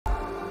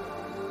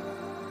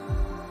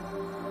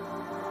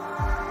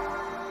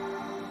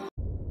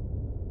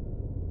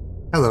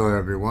Hello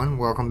everyone,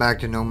 welcome back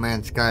to No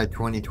Man's Sky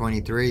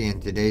 2023. In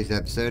today's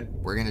episode,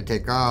 we're going to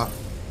take off.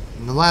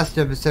 In the last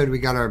episode, we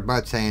got our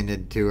butts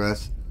handed to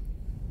us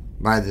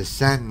by the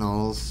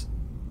Sentinels.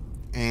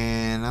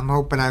 And I'm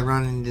hoping I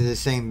run into the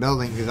same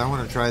building because I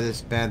want to try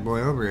this bad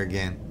boy over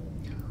again.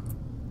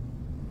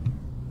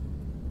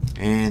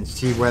 And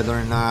see whether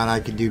or not I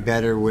could do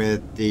better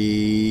with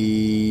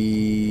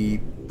the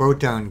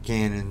photon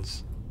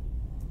cannons.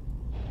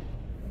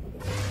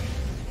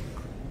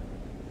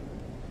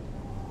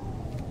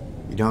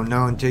 You don't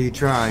know until you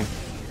try.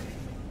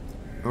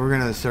 We're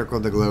gonna circle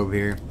the globe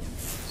here,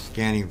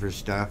 scanning for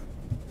stuff,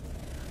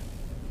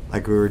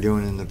 like we were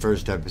doing in the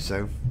first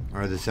episode,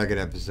 or the second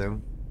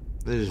episode.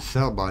 There's a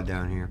cell bot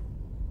down here.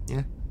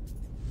 Yeah,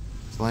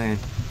 let's land.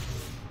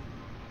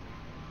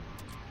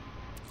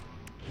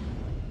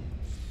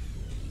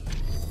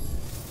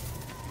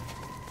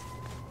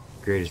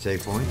 Create a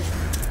save point.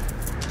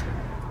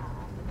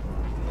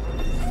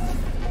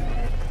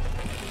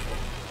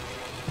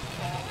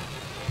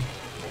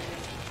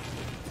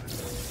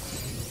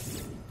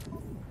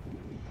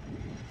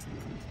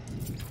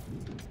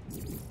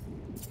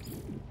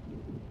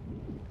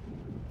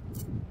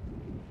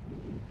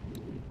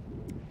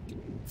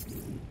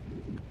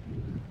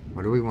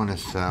 What do we want to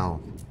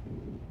sell?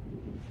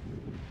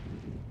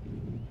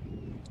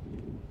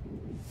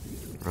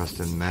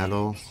 Rusted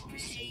metal.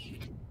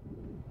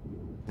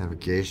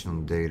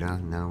 Navigational data.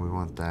 No, we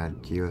want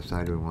that.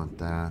 Geoside, we want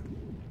that.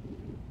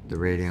 The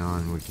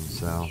radion we can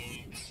sell.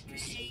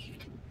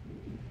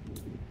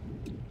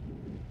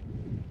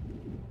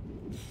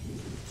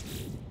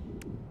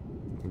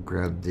 We'll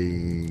grab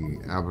the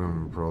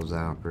aluminum pearls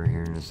out for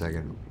here in a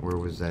second. Where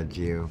was that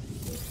geo?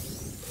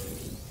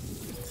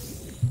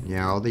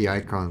 Yeah, all the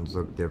icons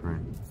look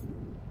different.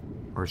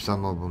 Or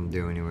some of them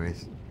do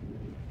anyways.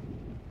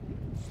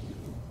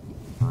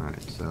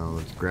 Alright, so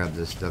let's grab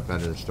this stuff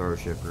out of the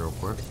starship real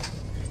quick.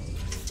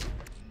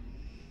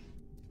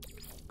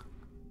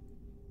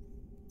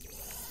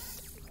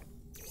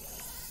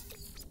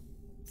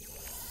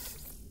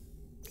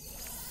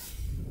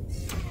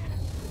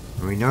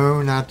 We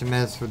know not to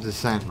mess with the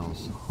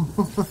Sentinels.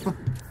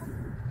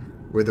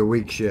 With a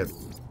weak ship.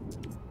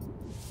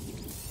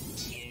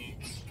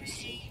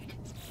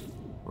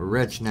 We're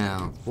rich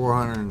now.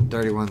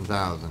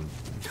 431,000.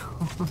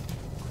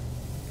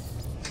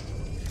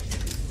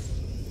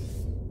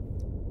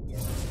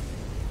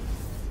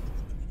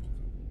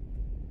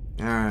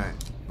 Alright.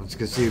 Let's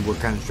go see what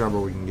kind of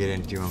trouble we can get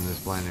into on this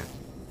planet.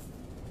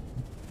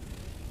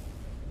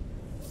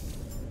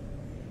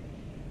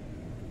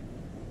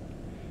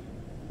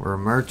 We're a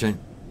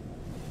merchant.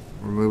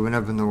 We're moving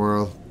up in the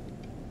world.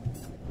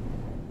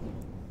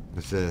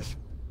 What's this?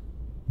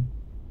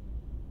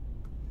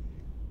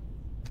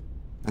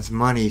 That's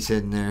money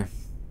sitting there.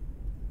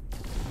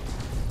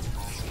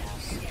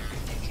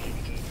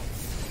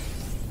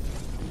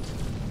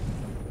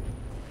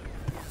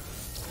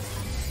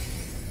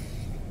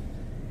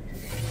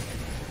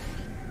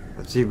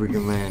 Let's see if we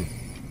can land.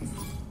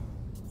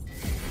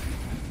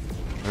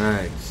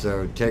 Alright,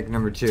 so take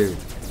number 2.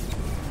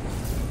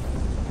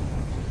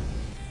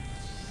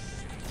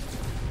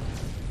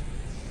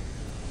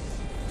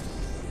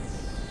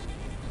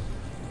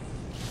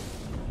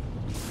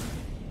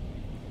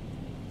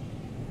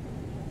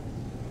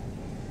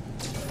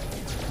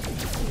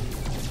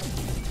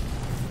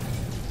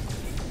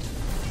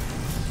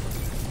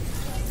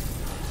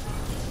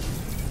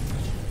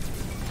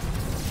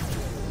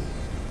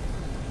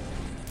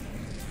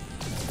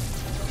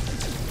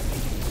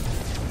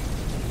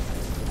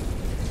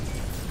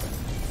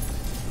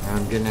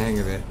 I'm getting the hang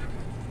of it.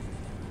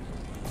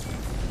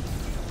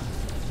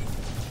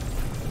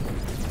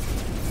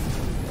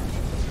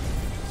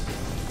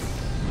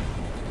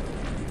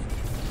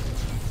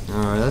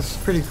 Alright, that's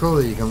pretty cool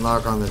that you can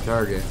lock on the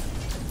target.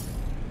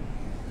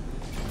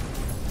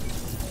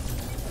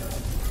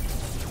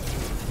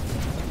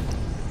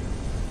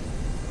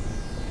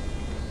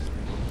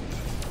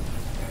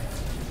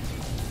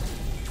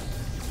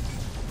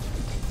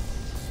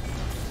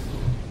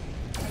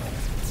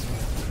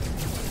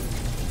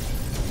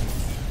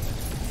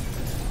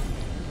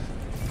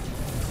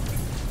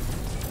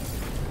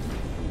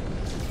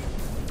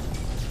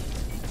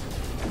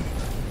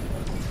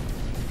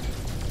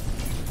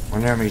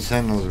 Wonder how many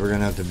Sentinels we're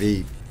gonna have to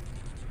beat.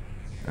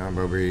 I'm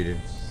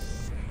overheated.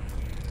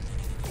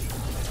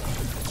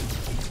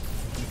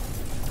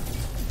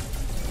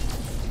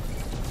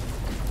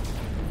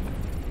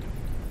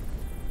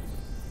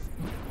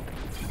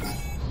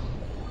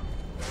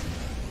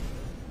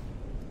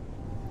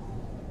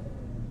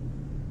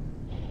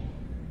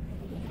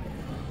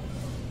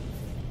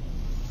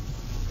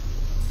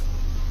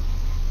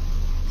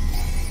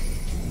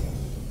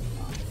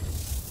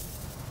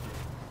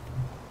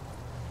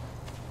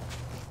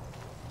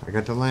 I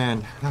got to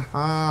land.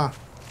 Haha.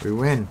 We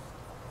win.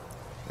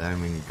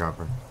 Then we need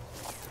copper.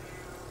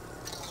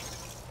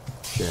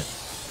 Shit.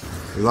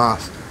 We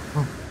lost.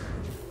 Oh.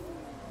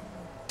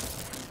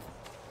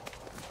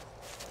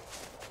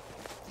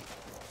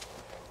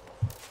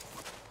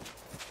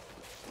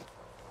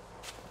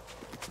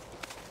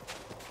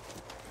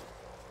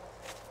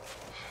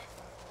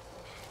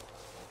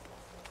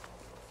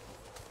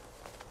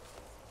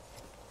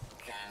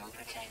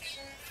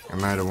 I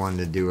might have wanted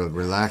to do a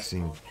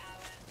relaxing.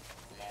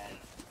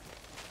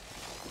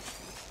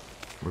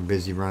 We're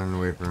busy running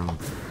away from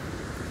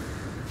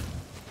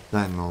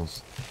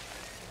sentinels.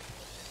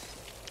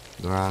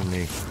 They're on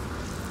me.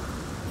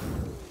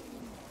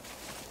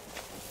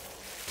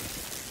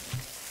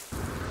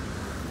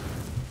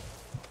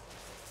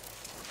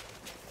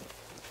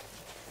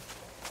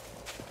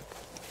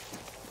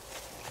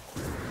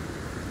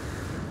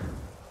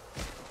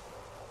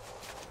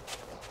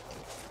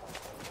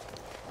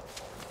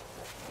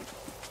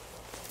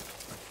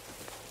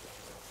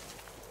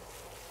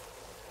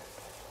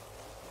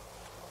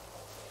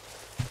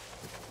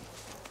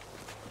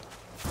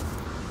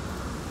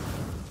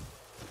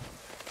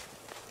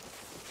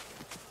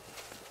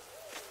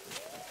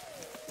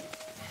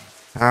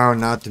 How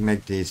not to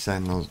make these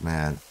sentinels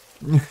mad.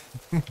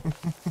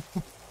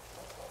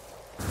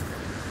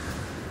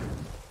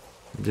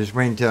 Just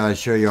wait until I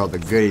show you all the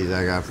goodies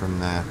I got from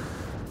that.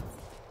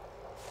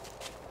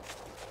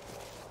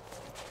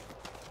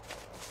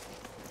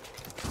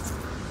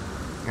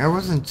 That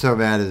wasn't so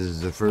bad as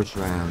the first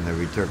round that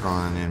we took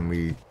on and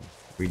we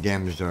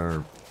damaged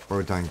our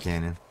photon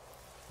cannon.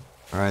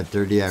 Alright,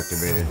 they're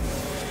deactivated.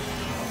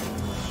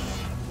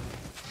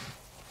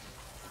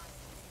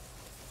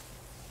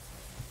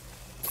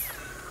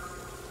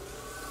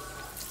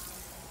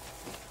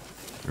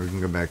 We can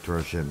go back to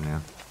our ship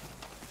now.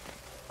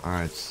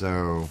 Alright,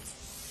 so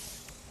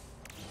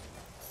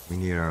we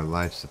need our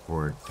life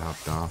support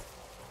topped off.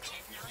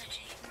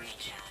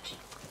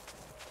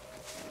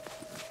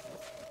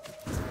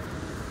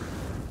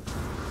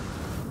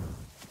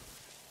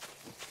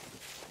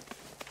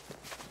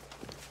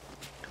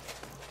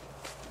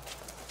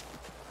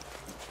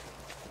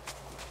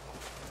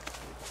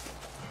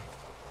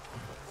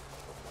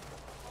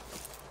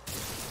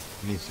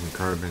 Need some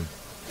carbon.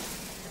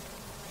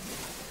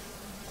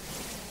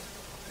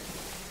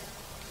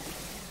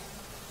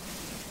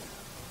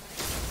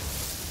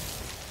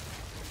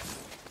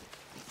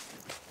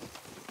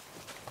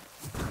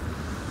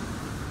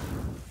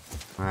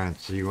 Alright,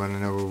 so you want to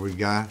know what we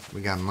got?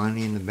 We got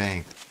money in the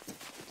bank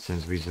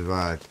since we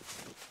survived.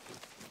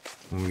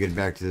 When we get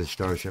back to the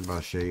starship, I'll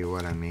show you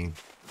what I mean.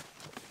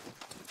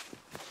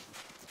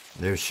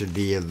 There should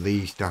be at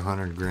least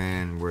 100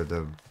 grand worth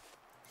of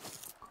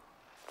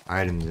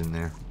items in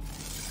there.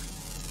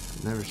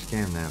 I've never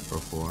scanned that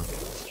before.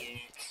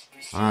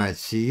 Alright,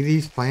 see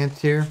these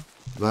plants here?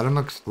 Let them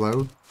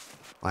explode.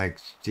 Like,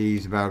 see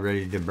he's about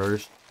ready to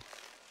burst.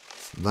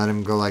 Let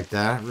him go like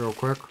that real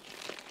quick.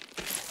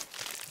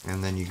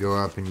 And then you go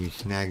up and you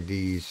snag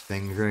these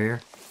things right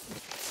here.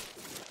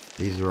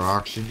 These are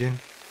oxygen.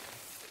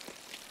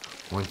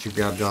 Once you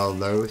grabbed all of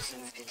those,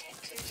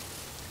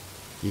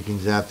 you can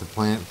zap the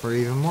plant for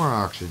even more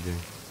oxygen.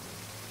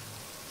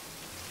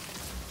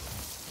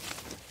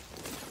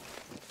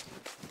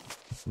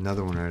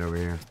 Another one right over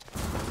here.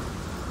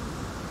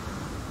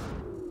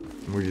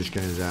 We're just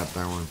gonna zap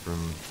that one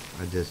from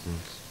a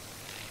distance.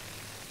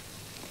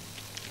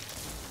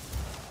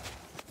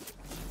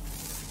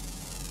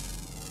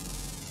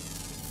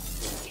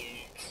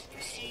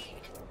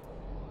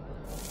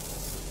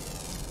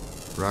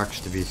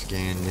 Rocks to be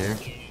scanned here.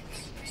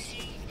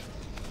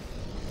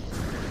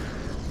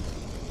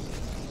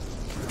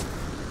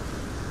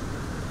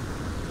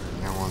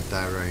 I want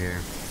that right here.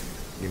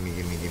 Gimme,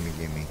 gimme, gimme,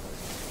 gimme.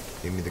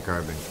 Give me the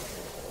carbon.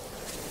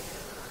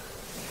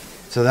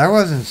 So that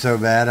wasn't so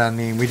bad. I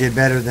mean, we did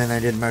better than I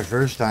did my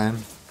first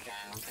time.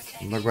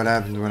 Look what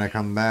happens when I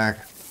come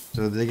back.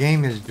 So the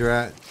game has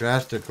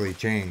drastically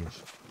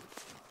changed.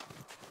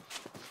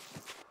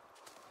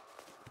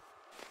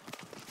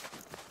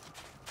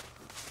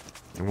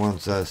 It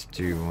wants us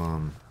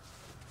to,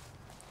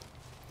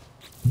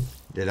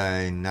 did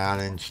I not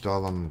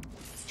install them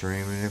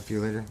terrain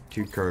manipulator?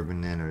 2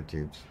 carbon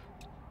nanotubes.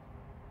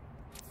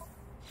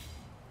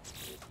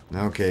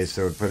 Okay,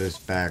 so it put us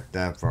back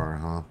that far,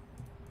 huh?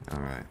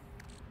 Alright.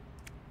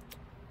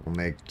 We'll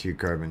make 2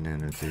 carbon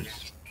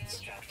nanotubes.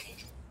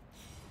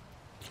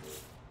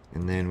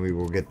 And then we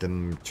will get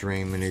the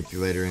terrain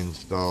manipulator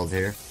installed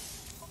here.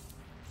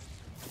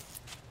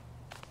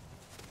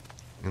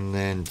 And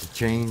then to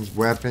change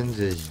weapons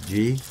is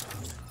G.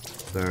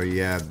 So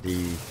you have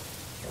the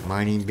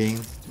mining beam.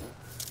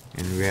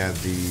 And we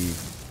have the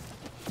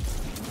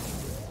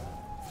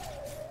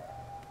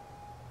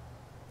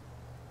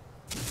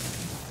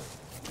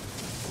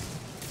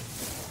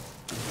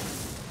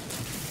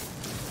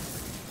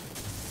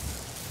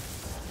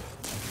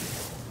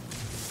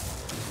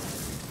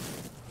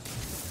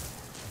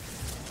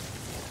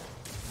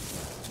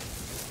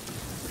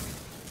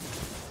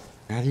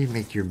how do you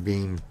make your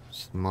beam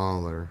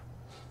smaller?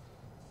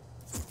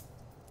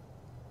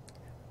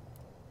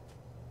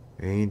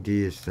 AD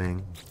is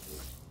thing.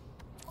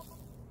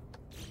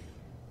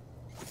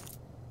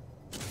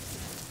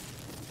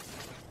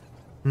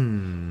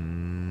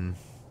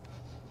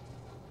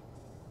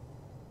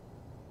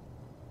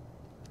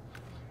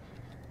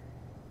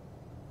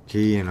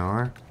 T and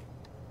R?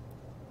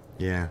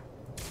 Yeah.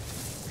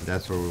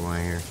 That's what we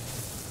want here.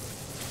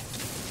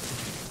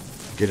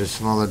 Get a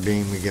smaller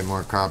beam, we get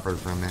more copper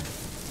from it.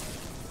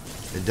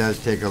 It does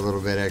take a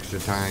little bit extra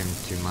time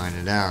to mine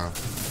it out,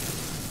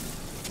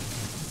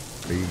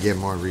 but you get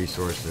more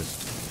resources.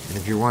 And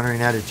if you're wondering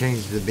how to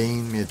change the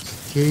beam,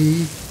 it's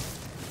T,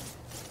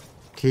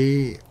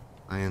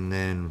 and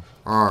then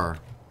R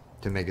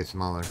to make it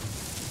smaller.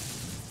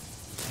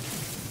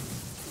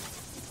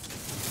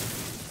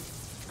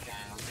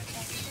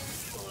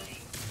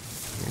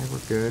 Yeah, we're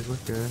good, we're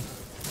good.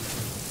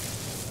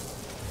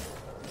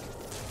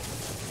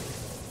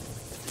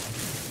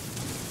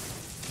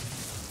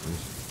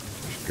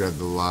 Just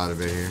grabbed a lot of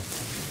it here.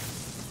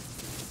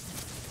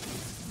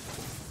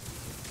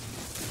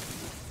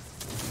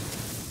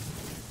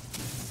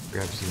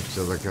 Grab some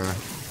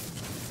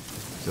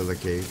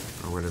silicate,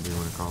 or whatever you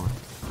want to call it.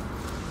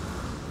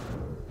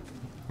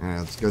 Alright,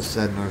 let's go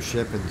set in our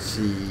ship and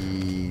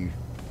see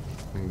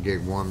if we can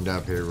get warmed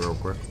up here real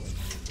quick.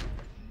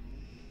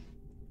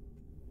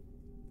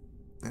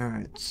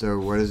 Alright, so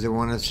what does it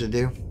want us to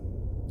do?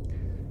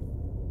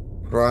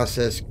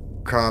 Process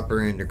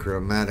copper into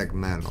chromatic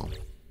metal.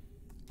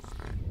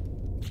 Alright,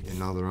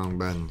 getting all the wrong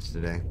buttons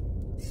today.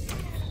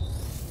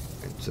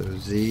 Right, so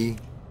Z,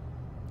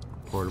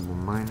 portable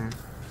miner,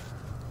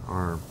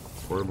 or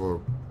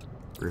portable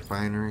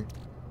refinery.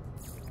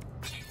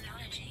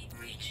 Technology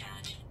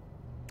recharge.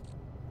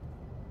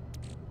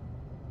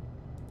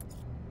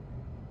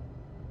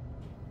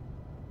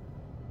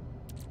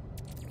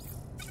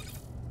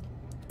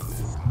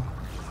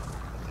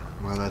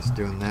 While that's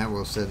doing that,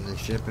 we'll sit in the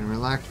ship and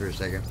relax for a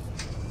second.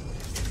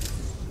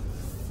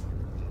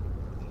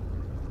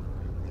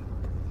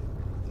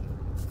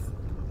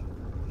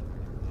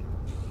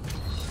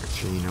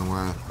 Actually, you know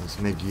what? Let's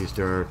make use of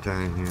our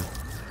time here.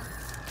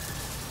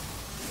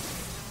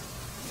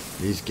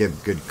 These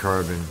give good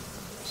carbon,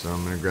 so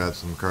I'm gonna grab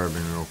some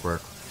carbon real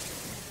quick.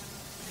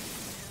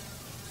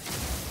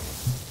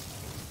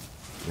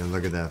 Yeah,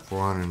 look at that,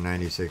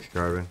 496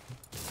 carbon.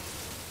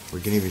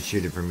 We can even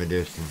shoot it from a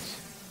distance.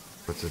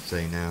 What's it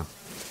say now?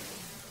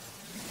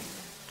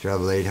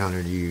 Travel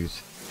 800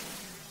 U's.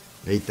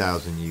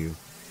 8,000 U.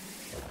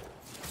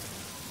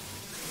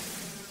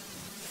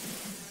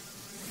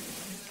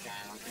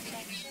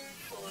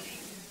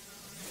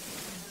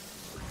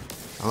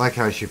 I like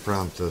how she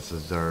prompts us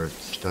as our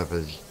stuff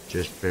is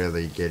just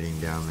barely getting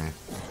down there.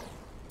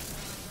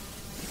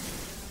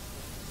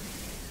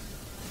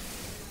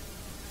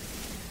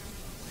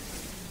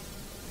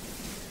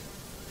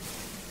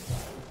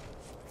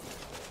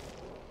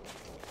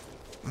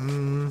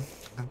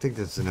 I think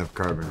that's enough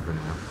carbon for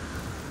now.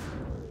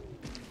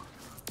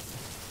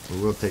 We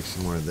will take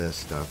some more of this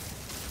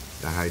stuff.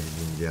 The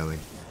hydrogen jelly.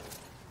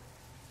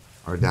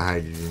 Or the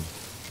hydrogen.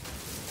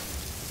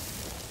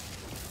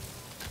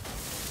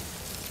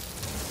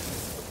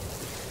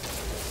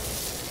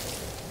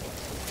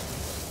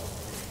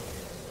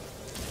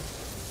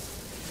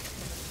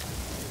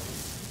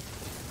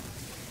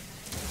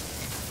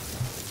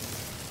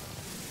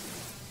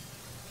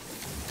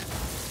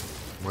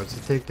 What's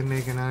it take to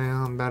make an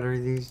ion battery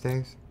these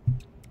days?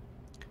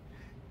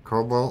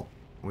 Cobalt,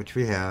 which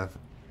we have,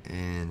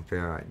 and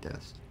ferrite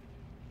dust.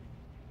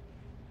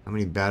 How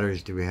many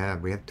batteries do we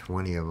have? We have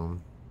 20 of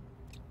them.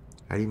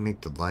 How do you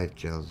make the life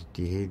gels?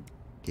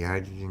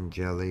 Dehydrogen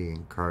jelly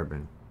and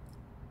carbon.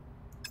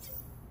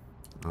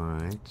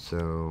 Alright,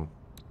 so...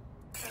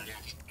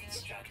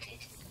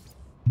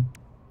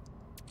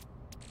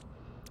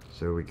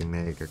 So we can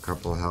make a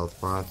couple health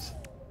pots.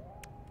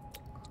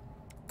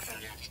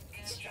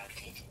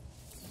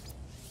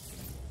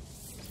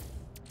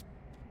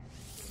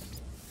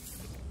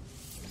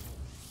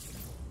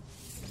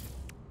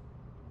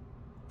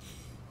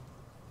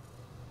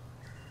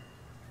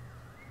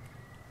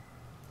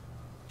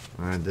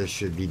 Alright, this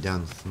should be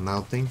done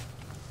smelting.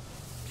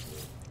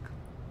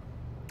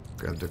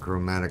 Grab the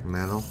chromatic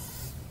metal.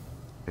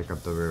 Pick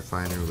up the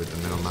refiner with the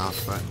middle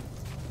mouse button.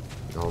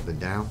 You hold it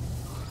down.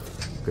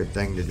 Good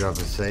thing to drop a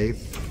save.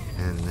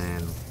 And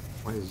then,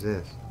 what is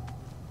this?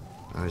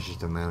 Oh, it's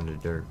just a mound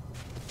of dirt.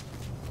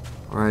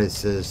 Alright, it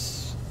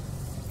says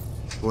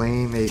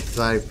claim a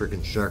site for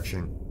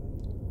construction.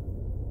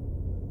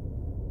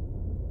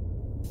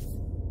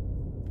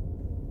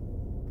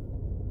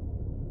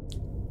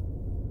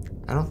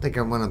 I don't think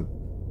I want to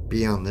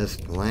be on this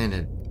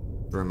planet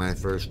for my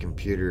first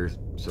computer,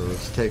 so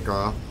let's take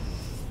off.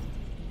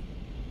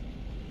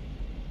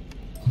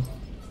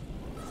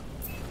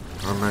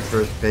 On my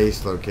first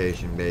base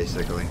location,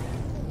 basically.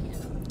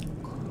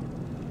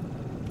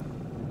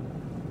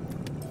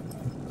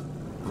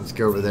 Let's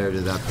go over there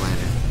to that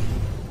planet.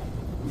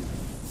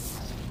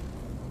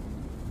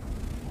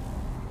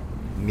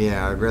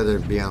 Yeah, I'd rather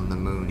be on the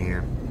moon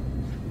here.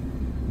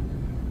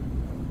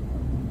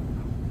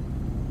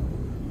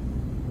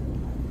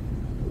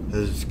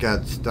 It's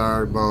got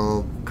star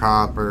bulb,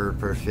 copper,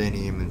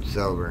 perfinium, and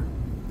silver.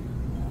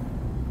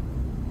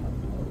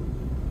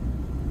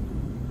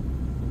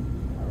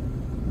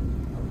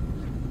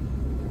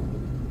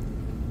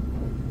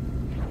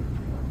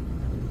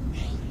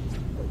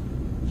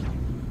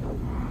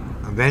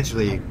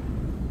 Eventually,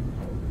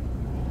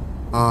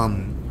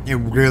 it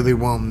really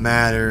won't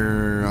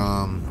matter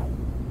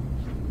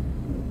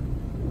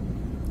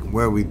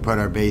where we put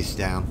our base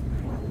down,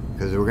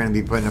 because we're going to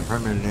be putting a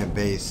permanent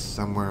base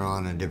somewhere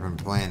on a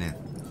different planet.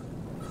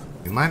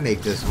 We might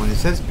make this one. It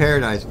says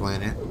Paradise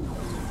Planet.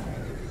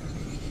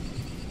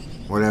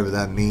 Whatever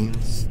that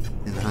means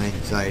in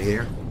hindsight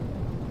here.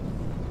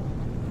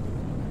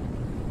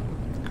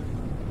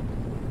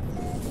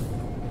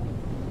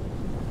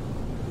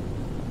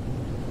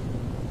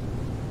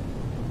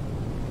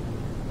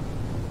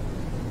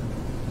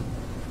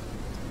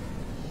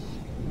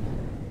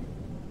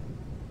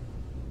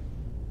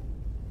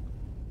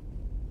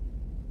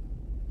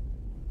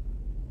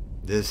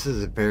 This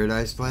is a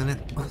Paradise Planet?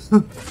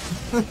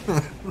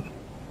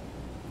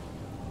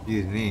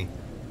 Excuse me.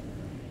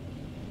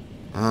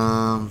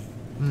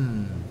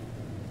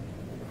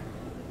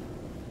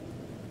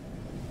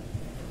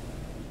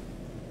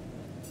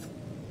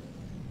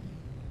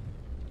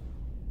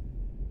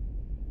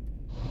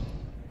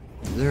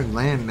 Is there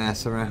land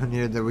mass around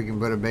here that we can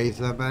put a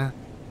base up at?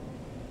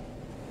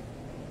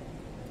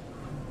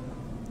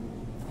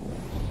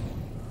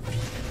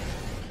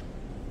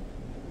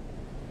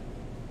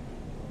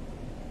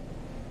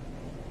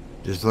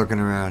 Just looking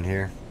around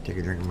here. Take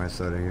a drink of my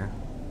soda here.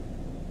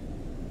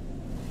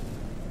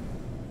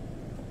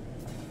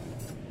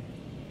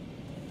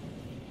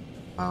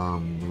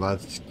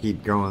 Let's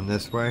keep going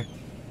this way.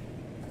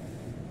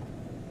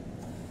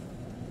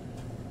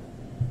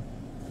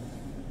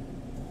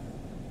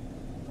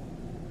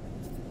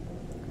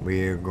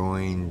 We are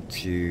going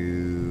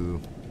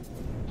to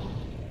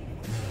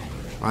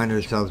find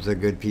ourselves a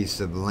good piece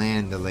of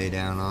land to lay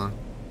down on.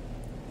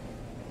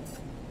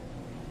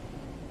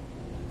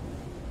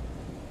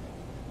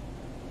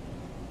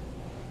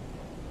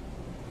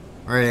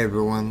 Alright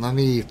everyone, let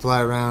me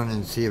fly around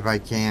and see if I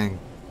can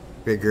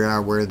figure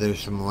out where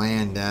there's some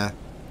land at.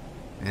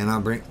 And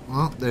I'll bring...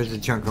 well, there's a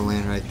chunk of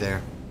land right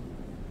there.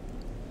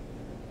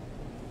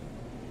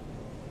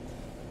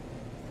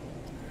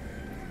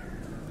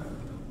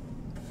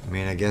 I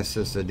mean, I guess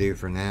this will do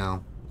for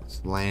now.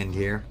 Let's land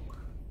here.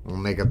 We'll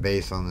make a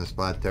base on this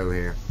plateau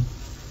here.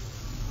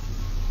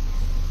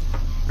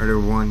 Alright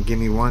everyone, give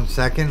me 1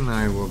 second and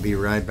I will be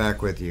right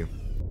back with you.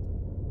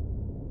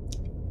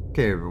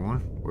 Okay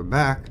everyone, we're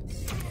back.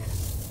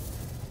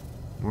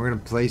 We're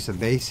gonna place a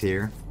base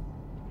here.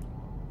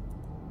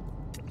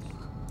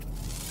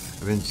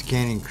 I've been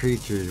scanning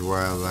creatures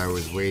while I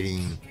was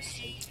waiting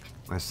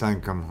my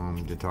son come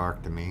home to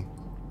talk to me.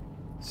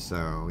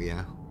 So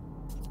yeah.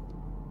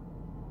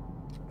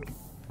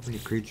 How many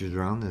creatures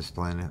are on this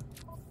planet?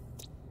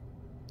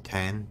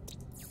 10?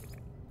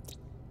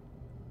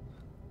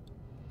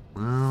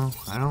 Well,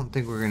 I don't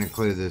think we're gonna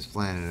clear this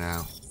planet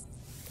out.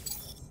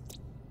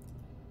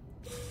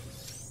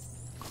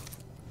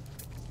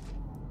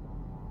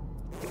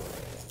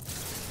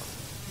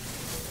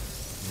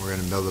 We're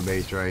gonna build a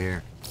base right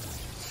here.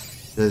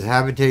 It says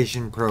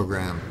habitation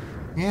program.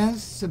 Yeah,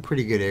 this is a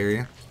pretty good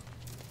area.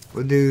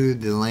 We'll do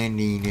the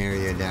landing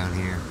area down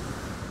here.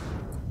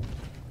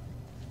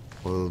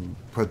 We'll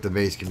put the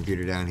base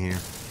computer down here.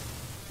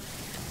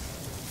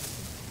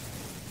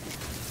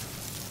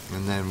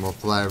 And then we'll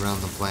fly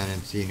around the planet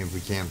seeing if we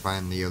can't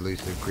find the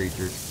elusive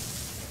creatures.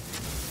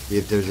 See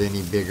if there's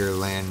any bigger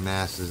land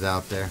masses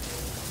out there.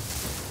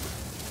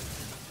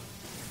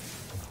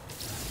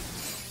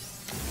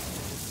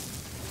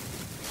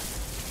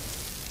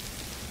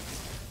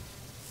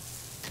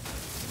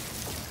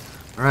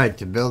 Alright,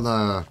 to build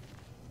a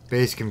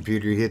base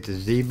computer, you hit the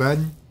Z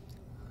button.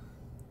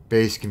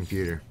 Base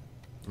computer.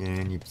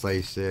 And you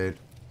place it.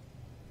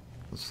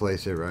 Let's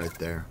place it right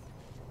there.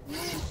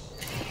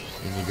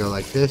 And you go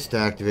like this to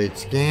activate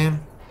scan.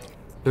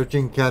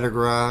 Searching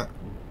cartographic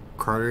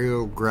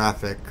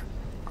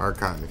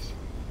archives.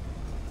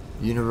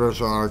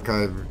 Universal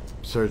Archive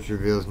search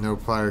reveals no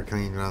fire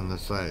claimed on the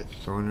site.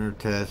 Sonar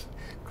test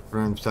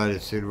confirmed site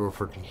is suitable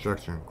for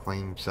construction.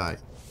 Claim site.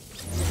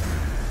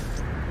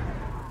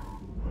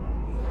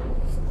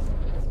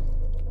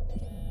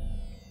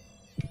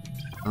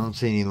 I don't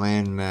see any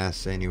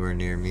landmass anywhere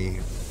near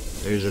me.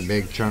 There's a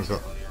big chunk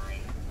of...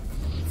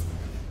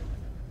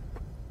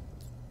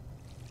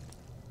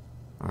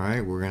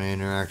 Alright, we're going to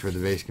interact with the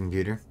base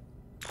computer.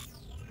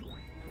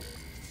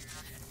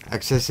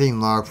 Accessing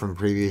log from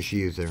previous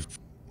user.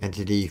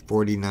 Entity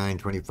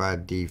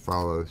 4925D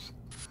follows.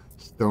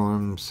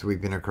 Storm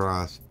sweeping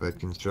across, but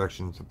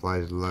construction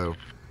supplies low.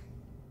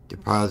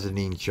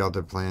 Depositing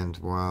shelter plans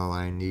while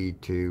I need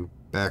to.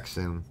 Back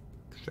soon.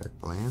 Extract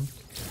plans.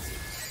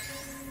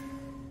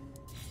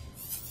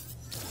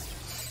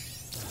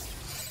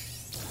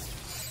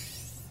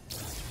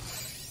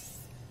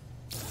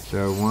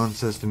 So it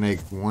wants us to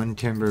make 1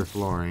 timber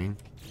flooring.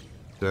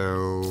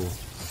 So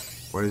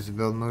what is the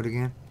build mode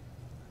again?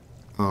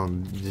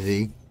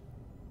 Z.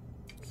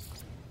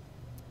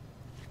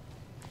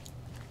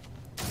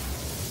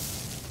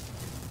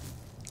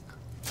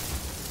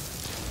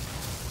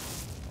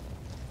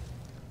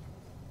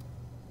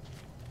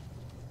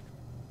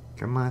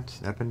 Come on,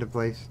 step into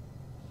place.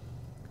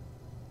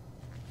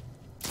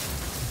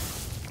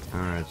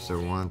 Alright, Alright, so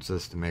it wants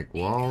us to make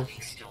walls.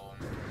 Incoming storm.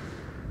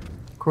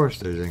 Of course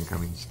there's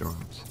incoming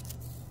storms.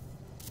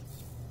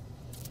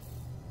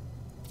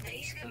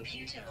 Base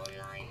computer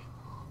online.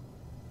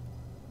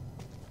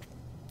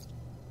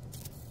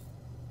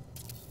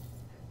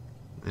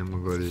 Then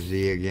we'll go to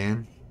Z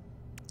again.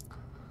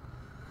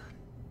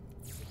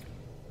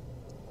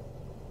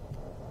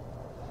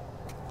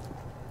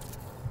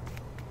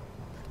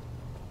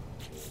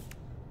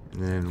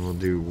 And then we'll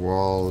do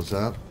walls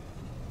up.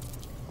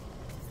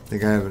 I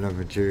think I have enough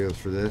materials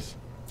for this.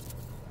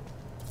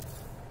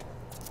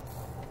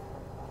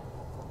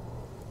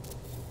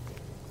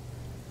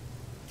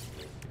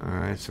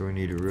 Alright, so we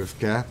need a roof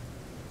cap.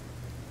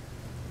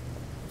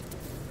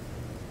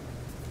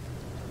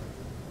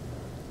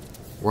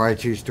 Why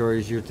 2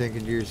 stories, you're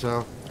thinking to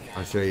yourself?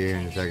 I'll show you here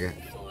in a second.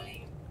 Falling.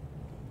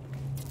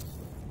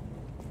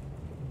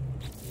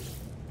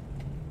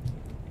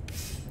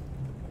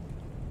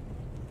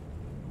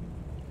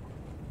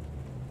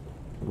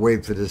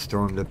 Wait for the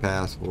storm to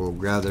pass. We'll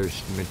gather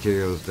some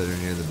materials that are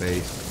near the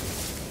base.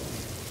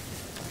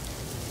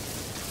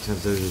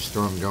 Since there's a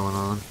storm going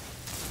on.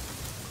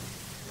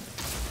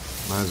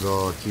 Might as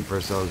well keep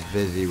ourselves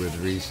busy with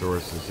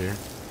resources here.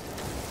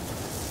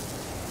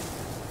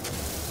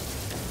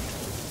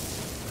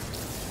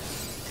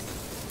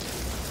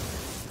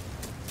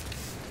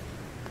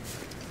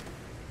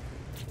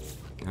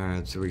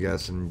 Alright, so we got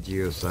some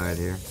geoside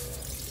here.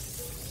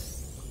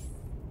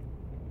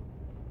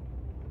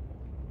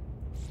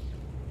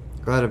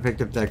 Glad I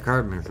picked up that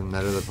carbon from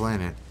that other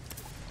planet.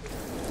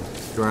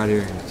 Let's go out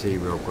here and see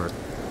real quick.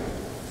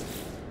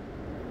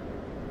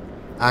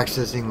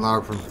 Accessing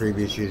log from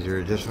previous user.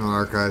 Additional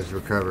archives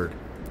recovered.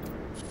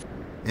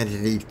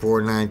 Entity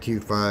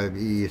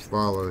 4925E as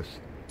follows.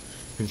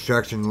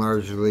 Construction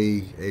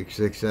largely a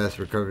success.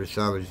 Recovered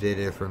salvage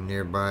data from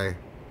nearby.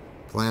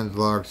 Plans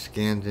logs.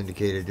 Scans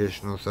indicate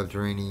additional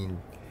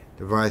subterranean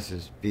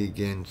devices.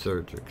 Begin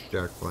search.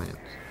 Extract plans.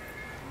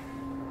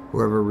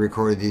 Whoever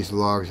recorded these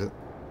logs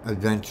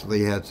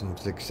eventually had some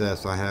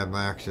success. I have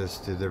access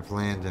to their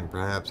plans and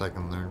perhaps I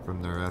can learn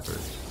from their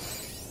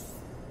efforts.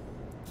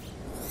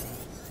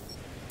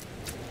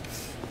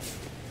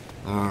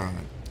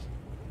 Alright.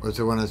 What's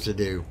it want us to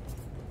do?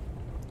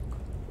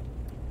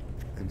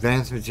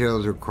 Advanced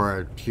materials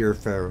required. Pure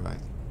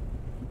ferrite.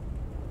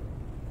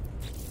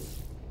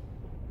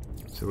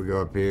 So we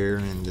go up here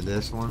into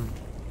this one.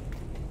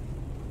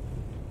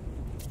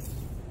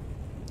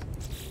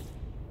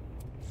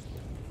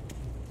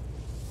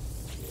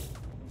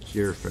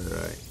 Pure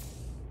ferrite.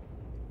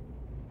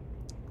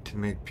 To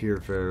make pure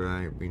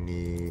ferrite, we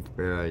need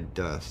ferrite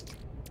dust.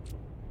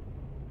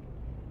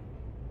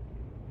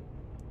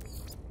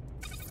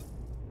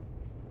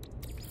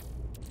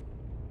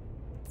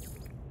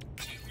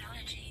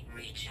 Technology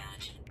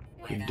recharge.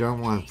 We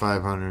don't want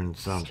 500 and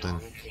something.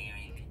 Storm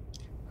clearing.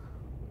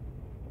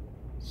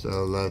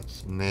 So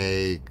let's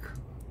make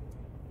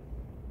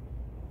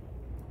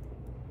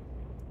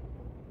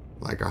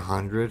like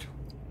 100.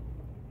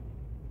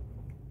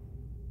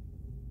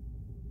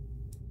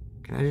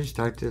 Can I just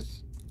type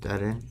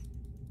that in?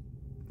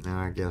 No,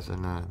 I guess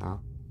I'm not, huh?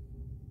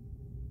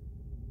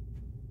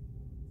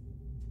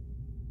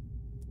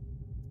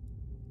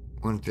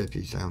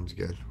 $150 sounds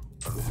good.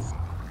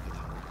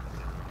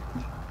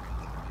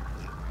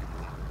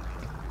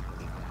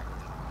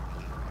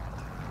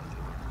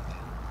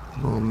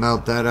 We'll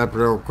melt that up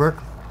real quick.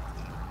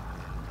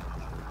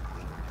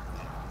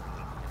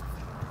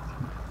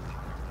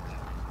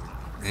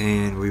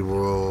 And we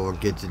will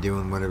get to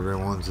doing whatever it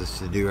wants us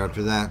to do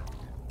after that.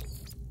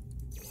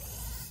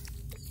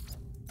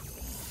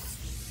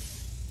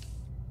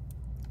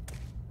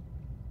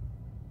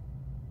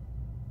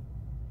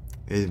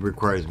 It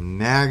requires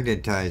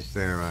magnetized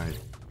ferrite.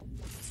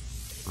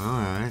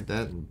 Alright,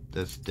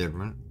 that's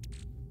different.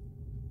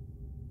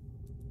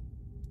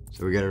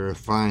 So we gotta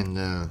refine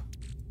the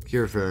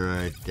pure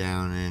ferrite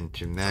down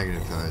into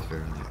magnetized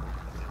ferrite.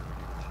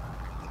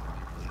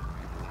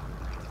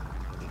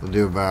 We'll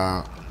do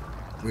about,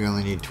 we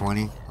only need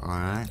 20,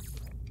 alright.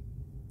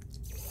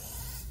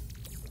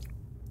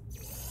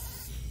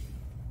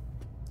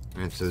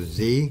 And so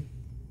Z,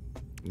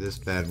 this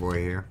bad boy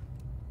here.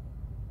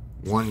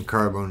 1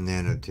 carbon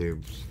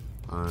nanotubes.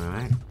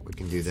 Alright, we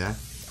can do that.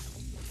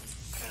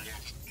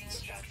 Product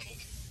constructed.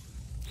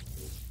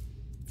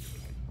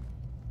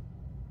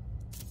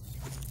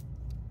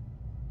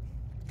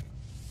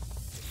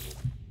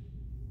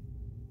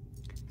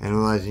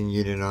 Analyzing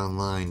unit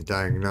online.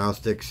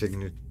 Diagnostic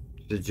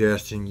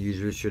suggestion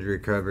users should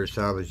recover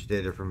salvage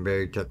data from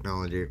buried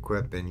technology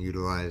equip and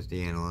utilize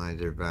the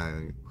analyzer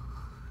value.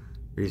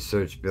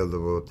 Research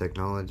buildable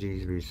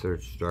technologies,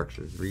 research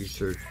structures,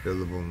 research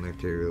buildable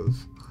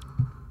materials.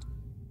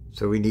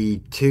 So we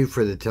need 2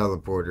 for the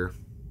teleporter.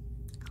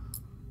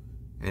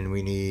 And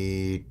we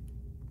need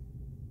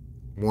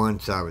 1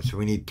 salvage. So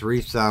we need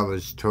 3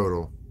 salvage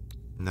total.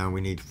 No,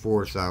 we need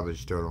 4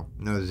 salvage total.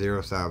 No,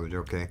 0 salvage,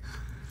 okay.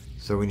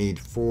 So we need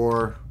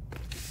 4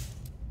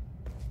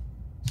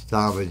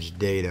 salvage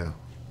data.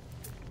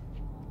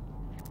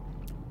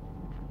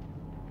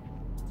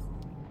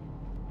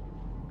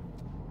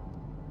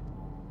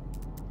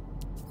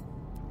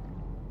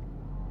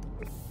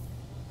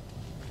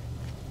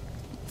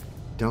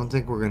 don't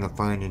think we're gonna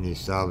find any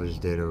salvage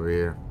data over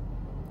here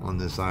on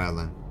this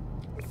island.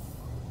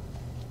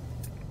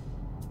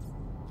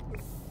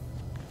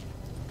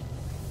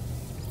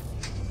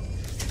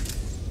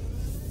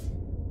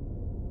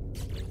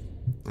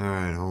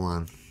 Alright, hold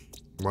on.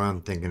 While I'm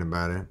thinking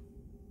about it.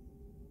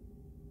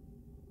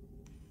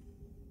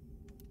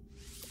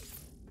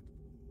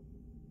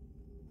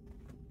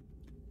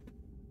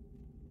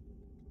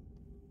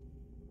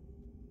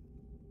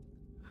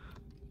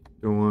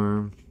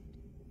 Storm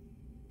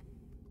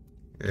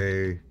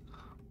A1.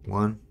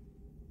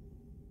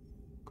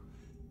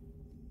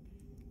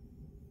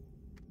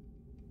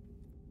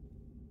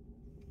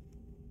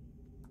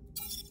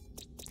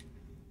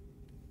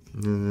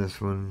 And then this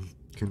one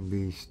can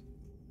be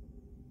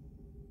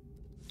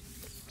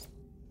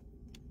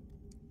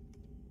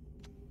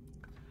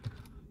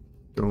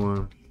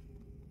Storm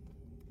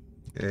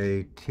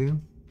A2.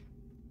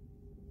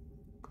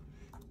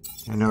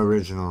 I know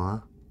original, huh?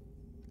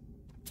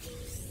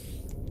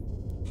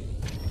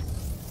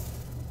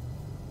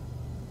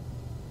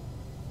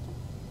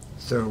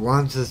 So it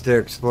wants us to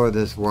explore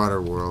this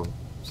water world.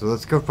 So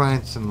let's go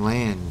find some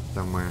land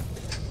somewhere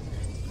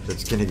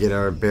that's gonna get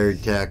our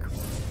buried tech.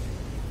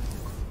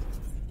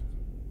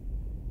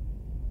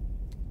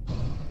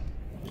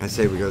 I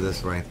say we go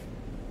this way.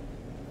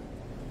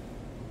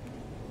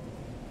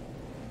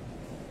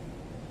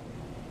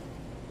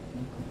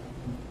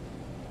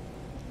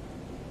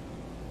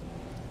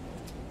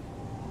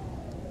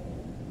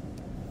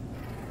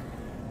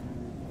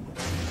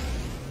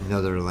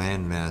 Another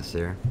landmass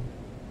here.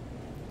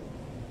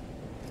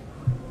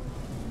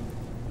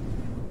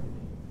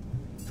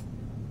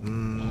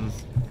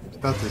 It's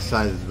about the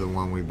size of the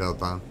one we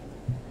built on.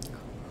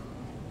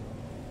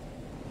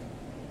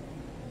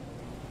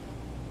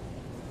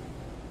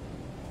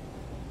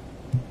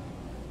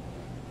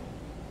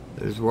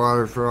 There's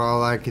water for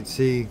all I could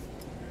see.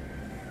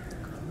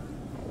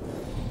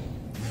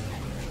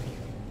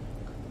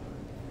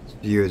 This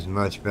view is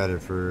much better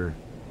for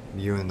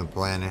viewing the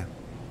planet.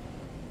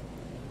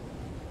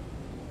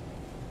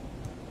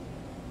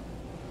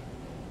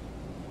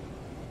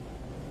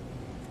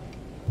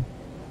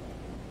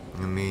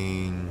 I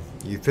mean,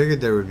 you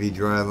figured there would be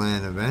dry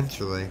land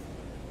eventually.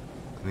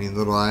 I mean,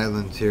 little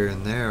islands here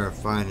and there are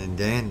fine and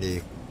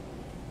dandy.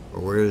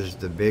 But where's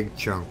the big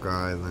chunk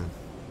island?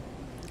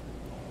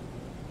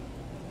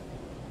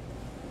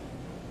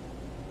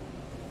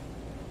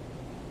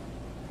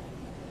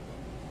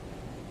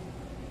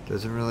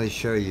 Doesn't really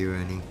show you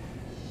any.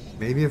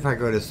 Maybe if I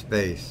go to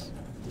space.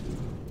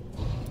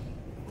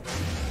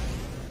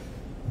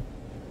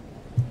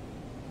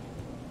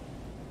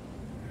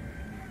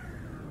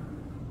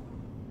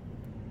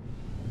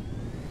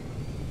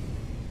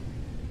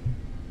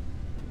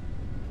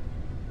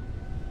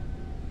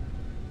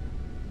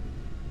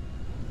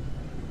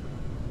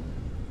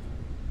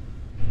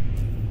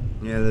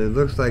 Yeah, it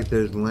looks like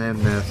there's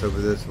landmass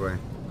over this way.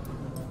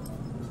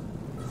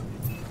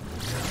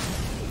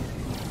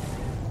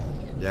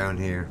 Down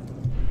here.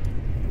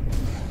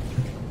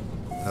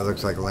 That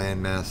looks like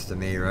landmass to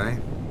me,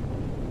 right?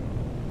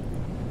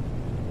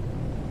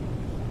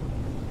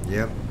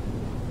 Yep.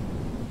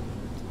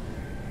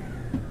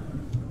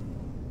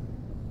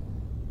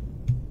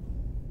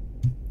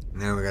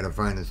 Now we gotta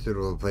find a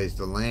suitable place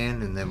to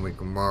land, and then we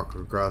can walk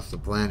across the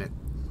planet.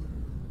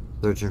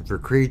 Searching for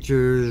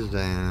creatures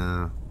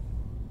and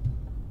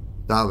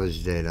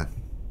salvage data.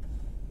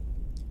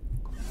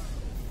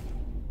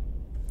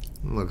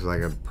 Looks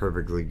like a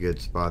perfectly good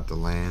spot to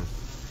land.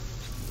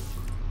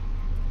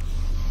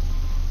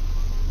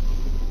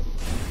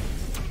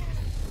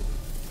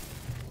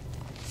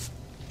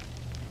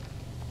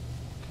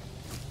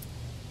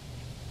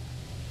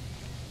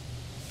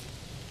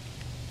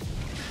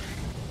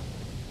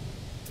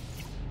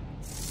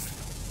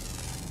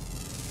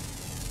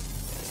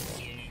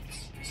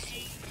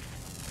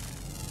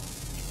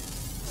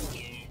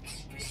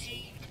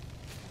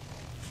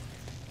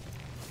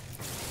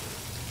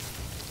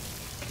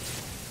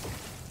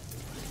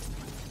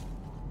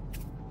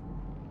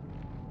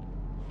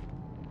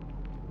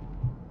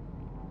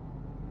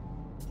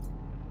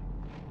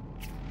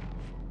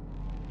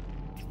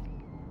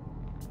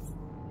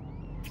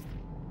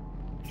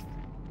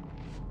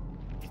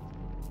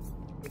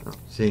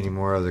 See any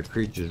more other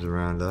creatures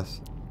around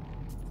us?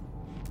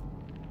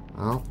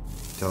 Oh,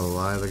 tell a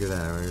lie, look at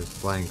that, there's a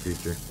flying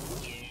creature.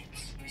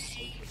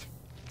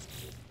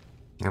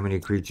 How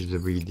many creatures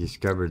have we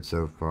discovered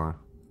so far?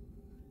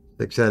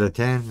 6 out of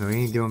 10, we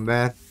ain't doing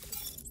bad.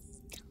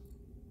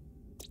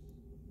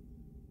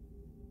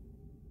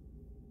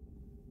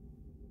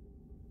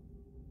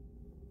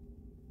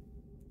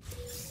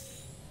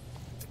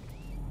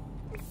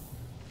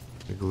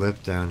 Big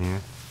lift down here.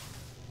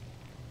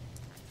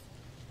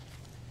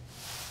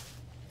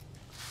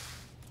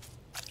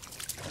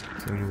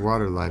 Is there any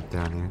water life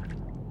down here?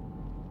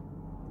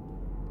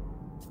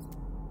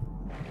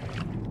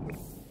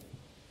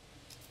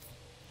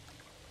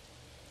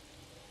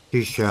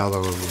 Too shallow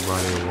of a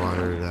body of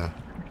water to...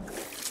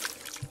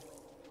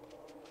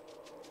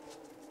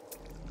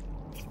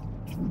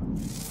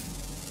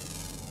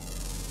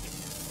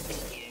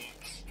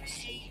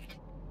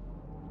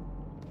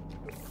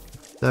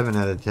 7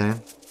 out of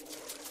 10.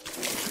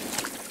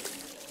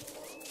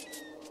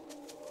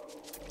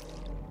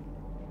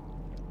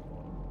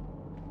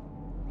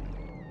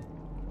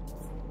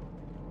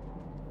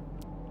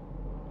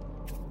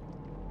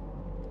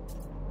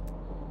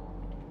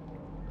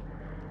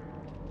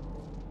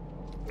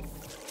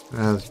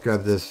 Let's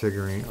grab this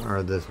figurine,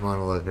 or this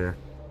monolith here.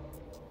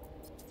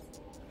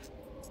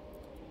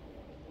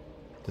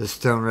 The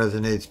stone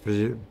resonates,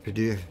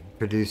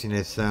 producing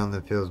a sound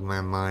that fills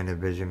my mind. A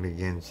vision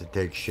begins to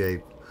take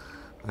shape.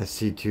 I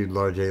see two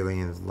large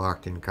aliens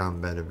locked in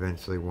combat.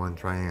 Eventually one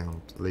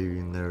triumphs,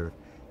 leaving their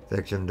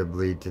victim to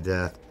bleed to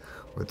death.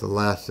 With the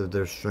last of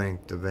their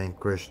strength, the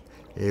vanquished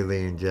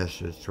alien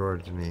gestures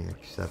towards me.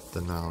 Accept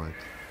the knowledge.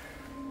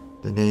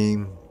 The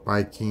name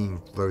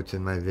Viking floats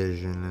in my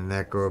vision, an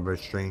echo of a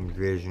strange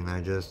vision.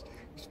 I just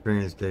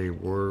experienced. A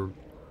word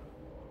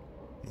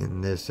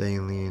in this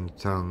alien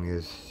tongue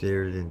is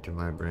seared into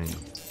my brain.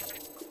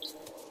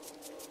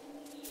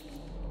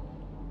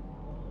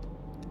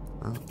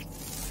 Oh,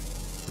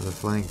 another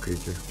flying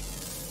creature.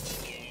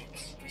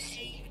 Units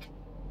received.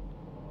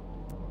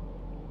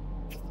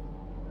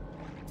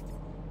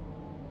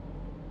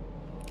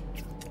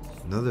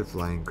 Another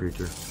flying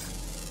creature.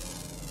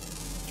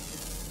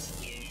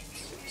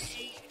 Units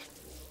received.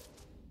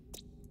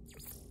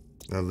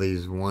 That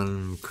leaves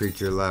one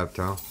creature left,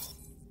 huh?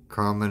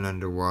 Common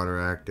underwater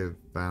active,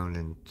 found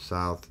in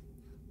south.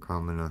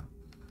 Common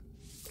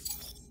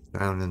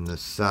found in the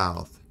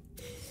south.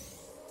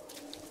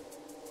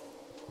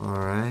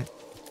 Alright.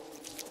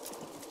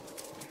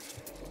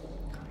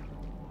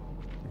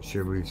 Make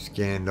sure we've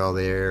scanned all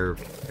the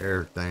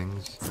air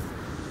things.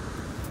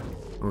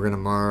 We're gonna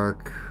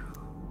mark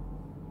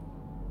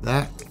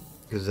that,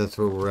 because that's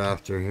what we're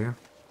after here.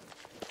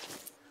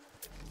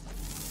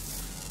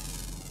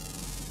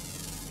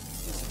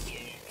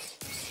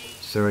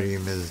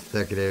 Sodium is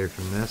secondary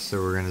from this,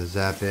 so we're gonna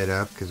zap it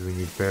up because we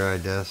need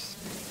paradise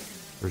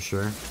for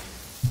sure.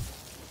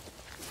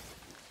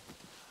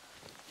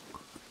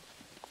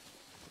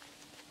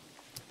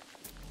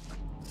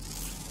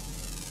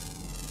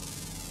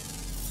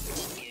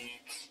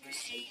 Units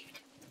received.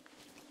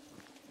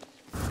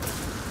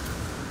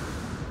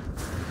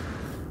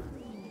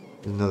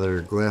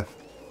 Another glyph,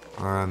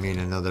 or I mean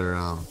another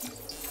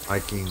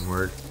Viking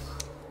word.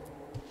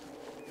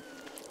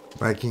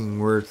 Viking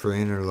word for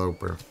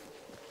interloper.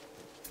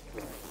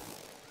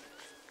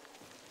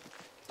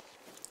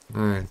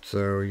 Alright,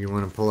 so you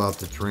want to pull out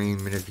the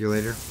terrain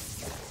manipulator.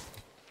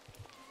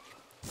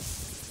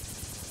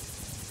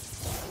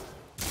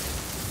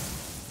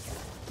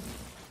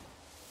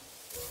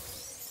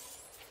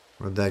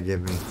 What'd that give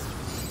me?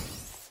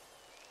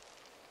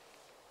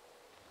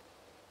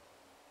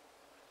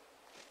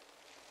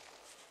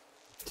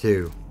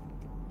 Two.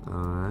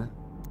 Alright.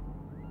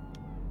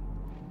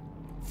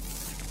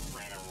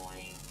 Weather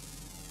warning.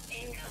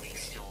 Incoming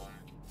storm.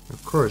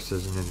 Of course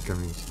there's an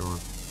incoming storm.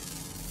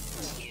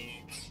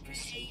 Units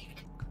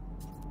received.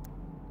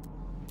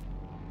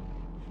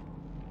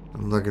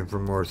 I'm looking for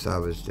more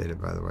salvage data,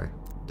 by the way.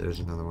 There's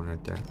another one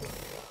right there.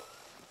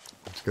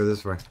 Let's go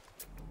this way.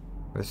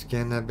 Let's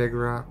scan that big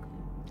rock.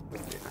 Yeah.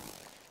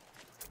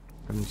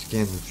 Haven't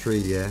scanned the tree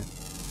yet.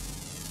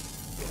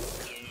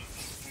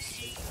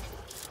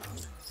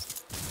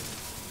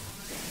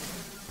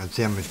 Let's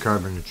see how much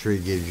carbon the tree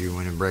gives you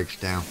when it breaks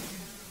down.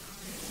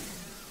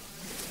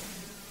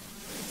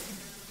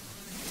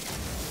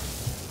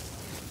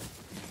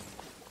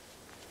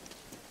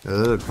 The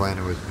other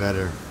planet was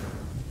better.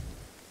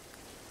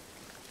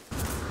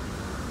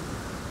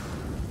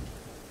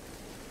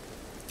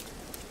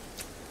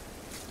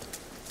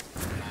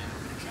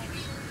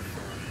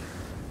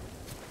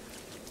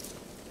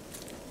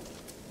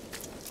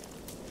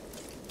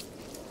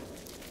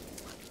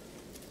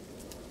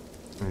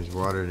 There's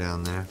water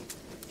down there.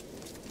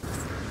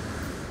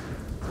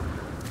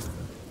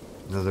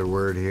 Another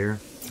word here.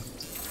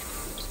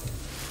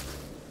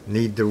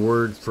 Need the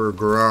word for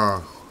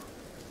gra.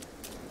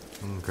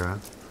 Okay.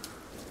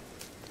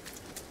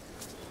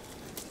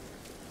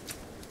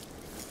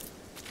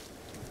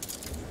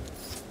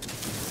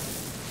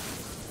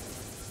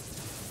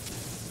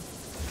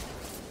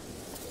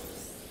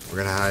 We're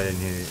gonna hide in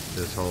here,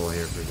 this hole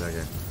here for a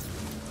second.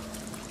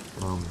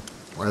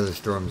 While the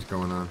storm's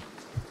going on.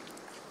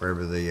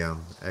 Wherever the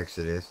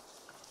exit is.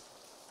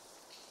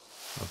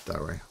 Up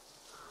that way.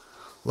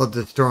 Let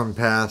the storm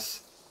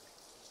pass.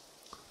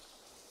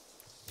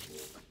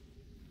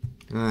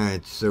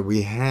 Alright, so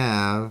we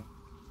have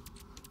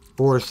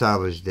 4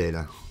 salvage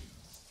data.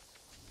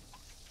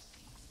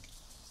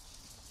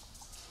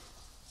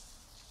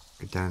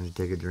 Good time to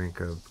take a drink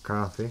of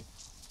coffee.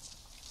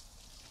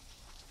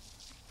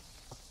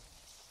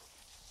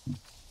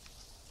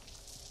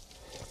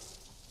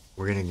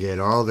 We're gonna get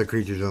all the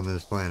creatures on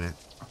this planet.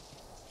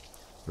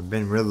 We've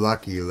been real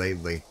lucky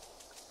lately.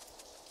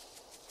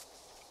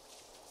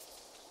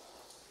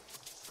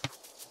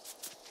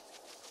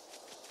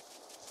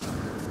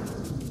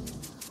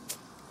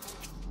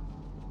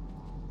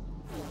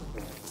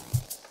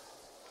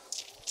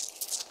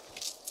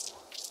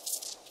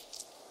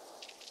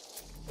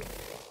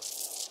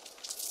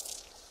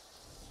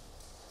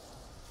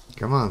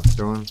 Come on,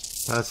 Storm.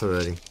 Pass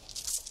already.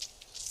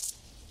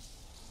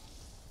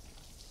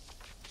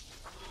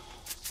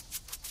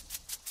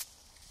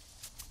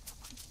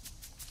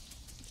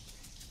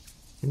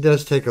 It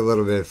does take a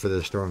little bit for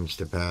the storms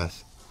to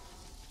pass.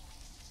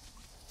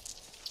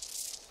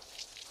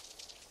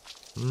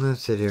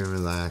 Let's sit here and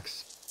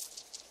relax.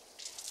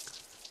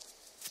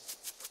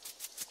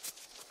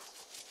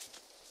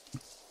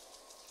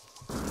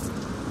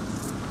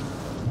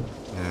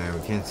 Yeah,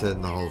 we can't sit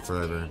in the hole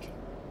forever.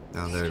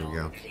 Oh, there we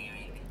go.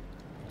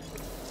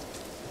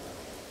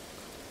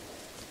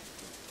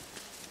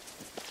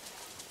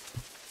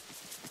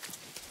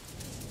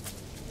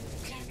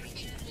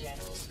 Temperature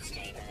levels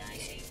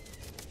stabilizing.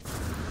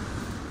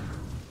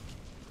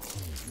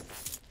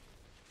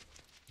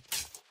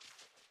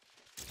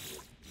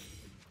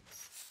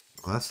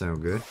 Well, that's no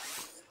good.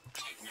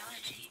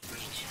 Technology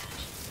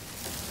recharge.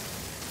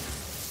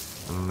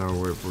 I don't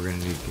know if we're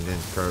gonna need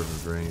condensed carbon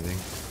for anything.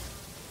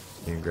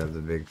 Can't grab the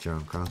big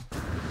chunk, huh?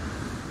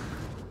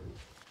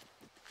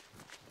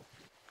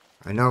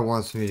 I know it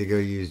wants me to go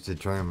use the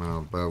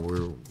terminal, but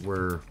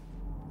we're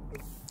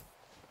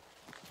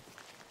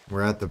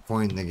at the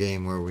point in the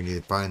game where we need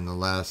to find the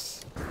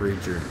last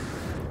creature.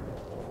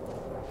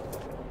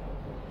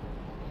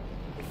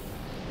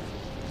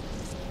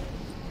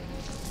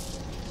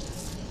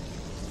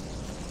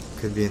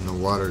 Could be in the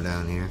water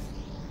down here.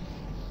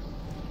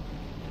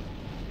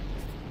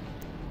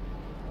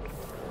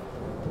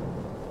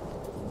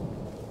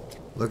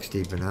 Looks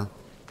deep enough.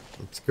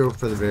 Let's go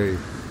for the very...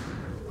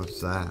 What's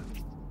that?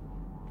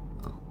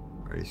 Oh,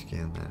 already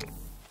scanned that.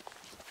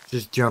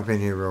 Just jump in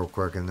here real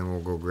quick and then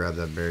we'll go grab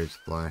that berry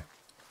supply.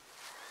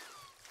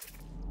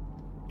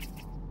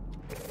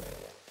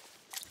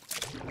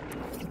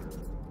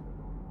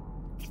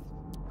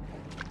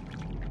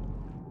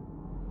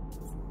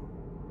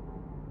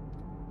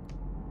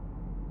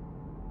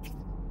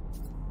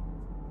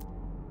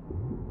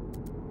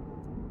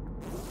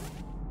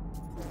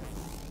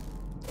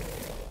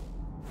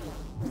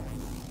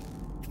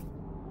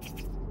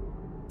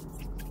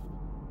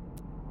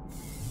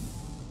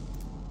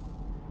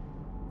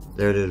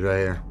 There it is right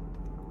here.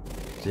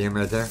 See him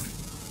right there?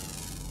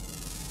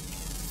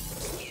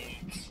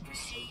 Units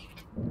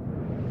received.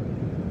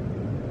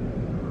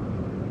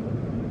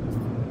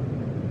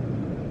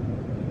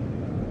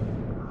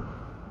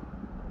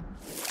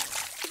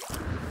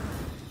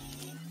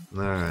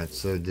 Alright,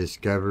 so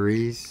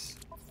discoveries.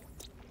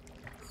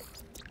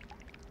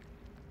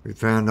 We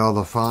found all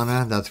the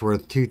fauna. That's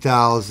worth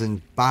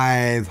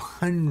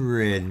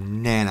 2,500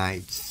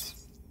 nanites.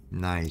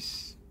 Nice.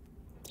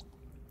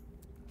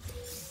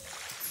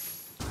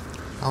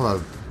 I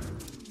love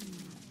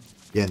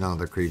getting all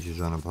the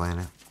creatures on a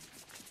planet.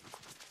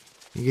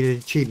 You get an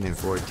achievement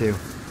for it too.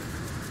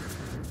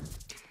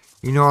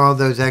 You know all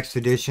those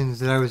expeditions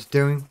that I was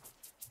doing?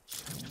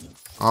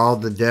 All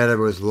the data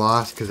was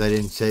lost because I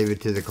didn't save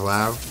it to the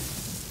cloud.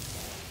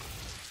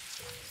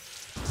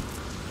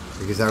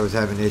 Because I was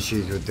having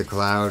issues with the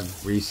cloud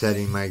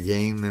resetting my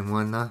game and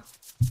whatnot.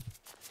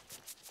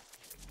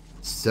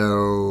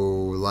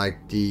 So,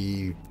 like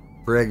the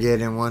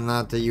frigate and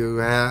whatnot that you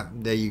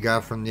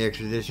got from the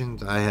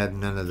expeditions, I have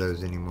none of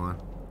those anymore.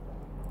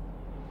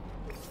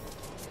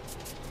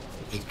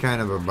 It's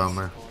kind of a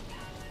bummer.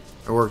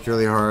 I worked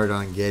really hard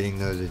on getting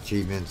those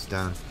achievements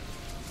done.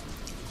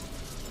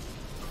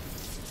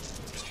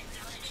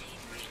 Technology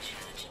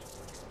recharge.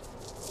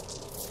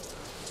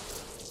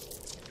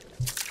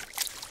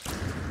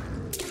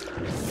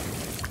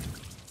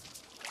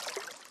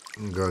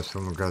 And go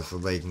swim across the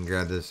lake and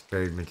grab this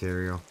buried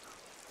material.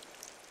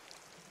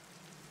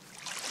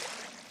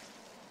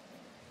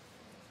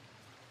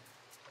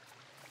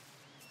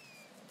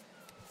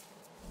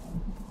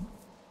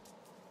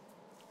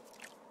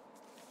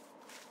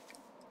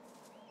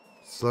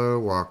 Slow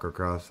walk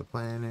across the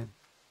planet.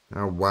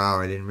 Oh wow,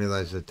 I didn't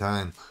realize the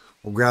time.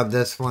 We'll grab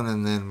this one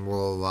and then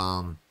we'll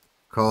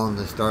call in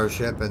the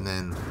starship and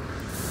then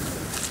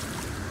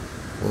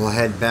we'll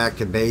head back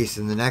to base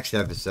in the next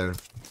episode.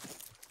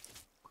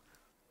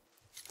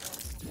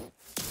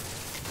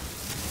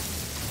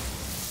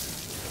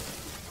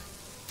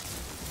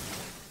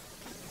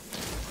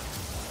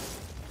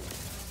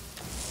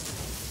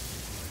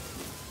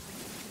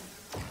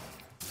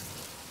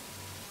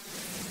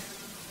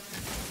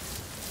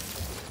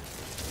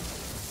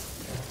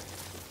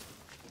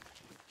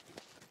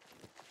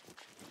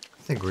 I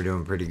think we're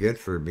doing pretty good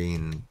for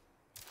being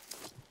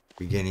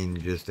beginning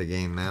just a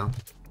game now.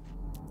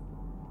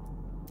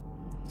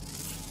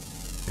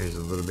 There's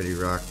a little bitty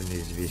rock that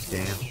needs to be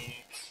scanned.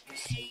 Units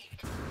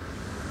received.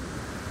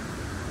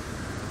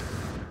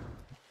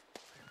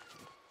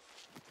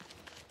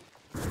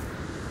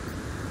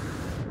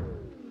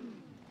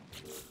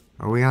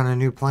 Are we on a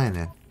new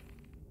planet?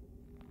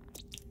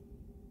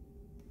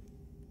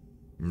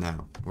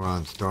 No, we're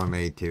on Storm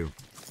A2.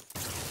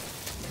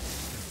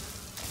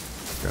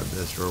 Grab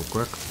this real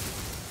quick.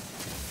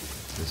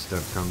 This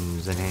stuff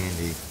comes in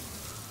handy.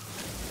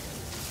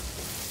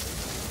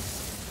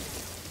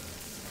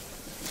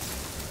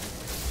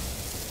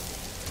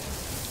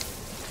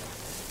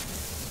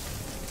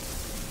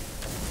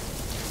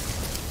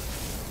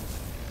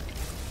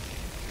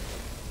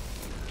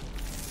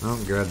 I'll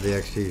grab the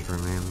XP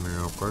from him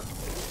real quick.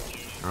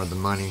 Or the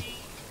money.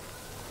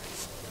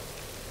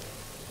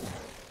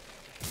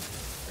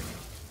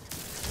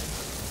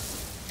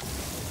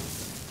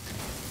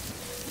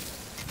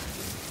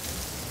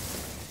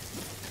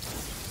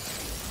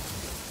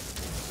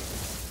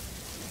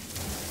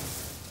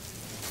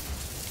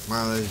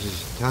 Wow, there's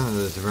just a ton of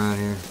this around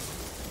here.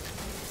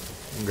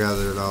 I'll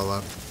gather it all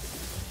up.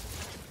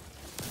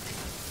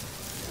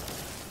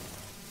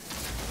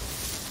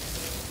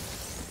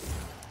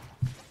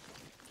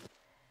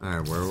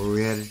 Alright, where were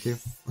we headed to?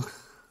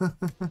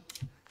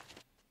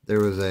 There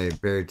was a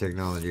buried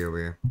technology over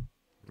here.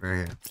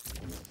 Right here.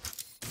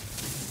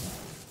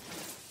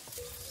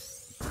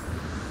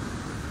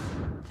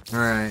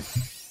 Alright.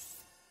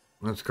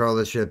 Let's call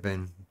the ship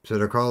in. So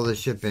to call the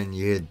ship in,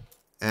 you hit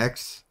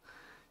X.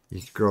 You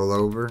scroll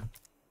over.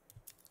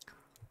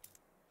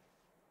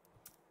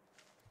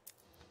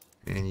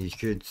 And you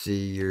should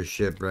see your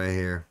ship right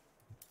here.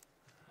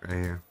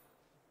 Right here.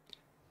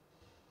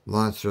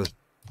 Launch us.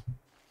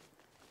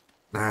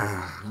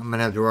 I'm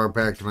gonna have to walk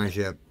back to my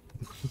ship.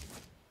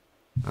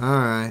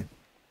 Alright.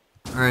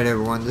 Alright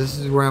everyone, this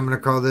is where I'm gonna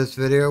call this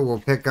video. We'll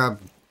pick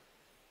up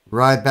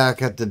right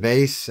back at the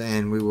base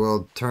and we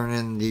will turn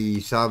in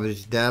the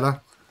salvage data.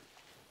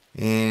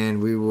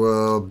 And we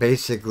will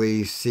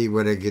basically see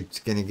what it's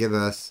gonna give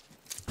us.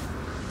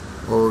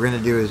 What we're gonna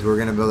do is we're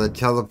gonna build a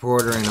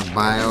teleporter and a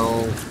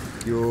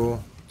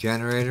biofuel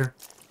generator.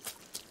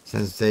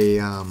 Since they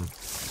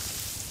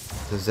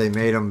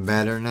made them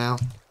better now.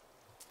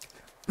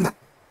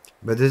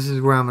 But this is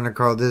where I'm going to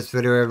call this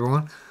video,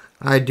 everyone.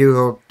 I do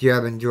hope you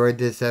have enjoyed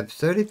this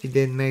episode. If you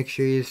did, make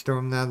sure you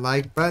storm that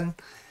like button.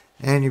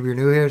 And if you're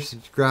new here,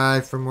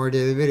 subscribe for more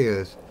daily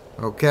videos.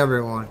 Okay,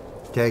 everyone.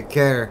 Take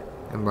care.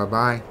 And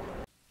bye-bye.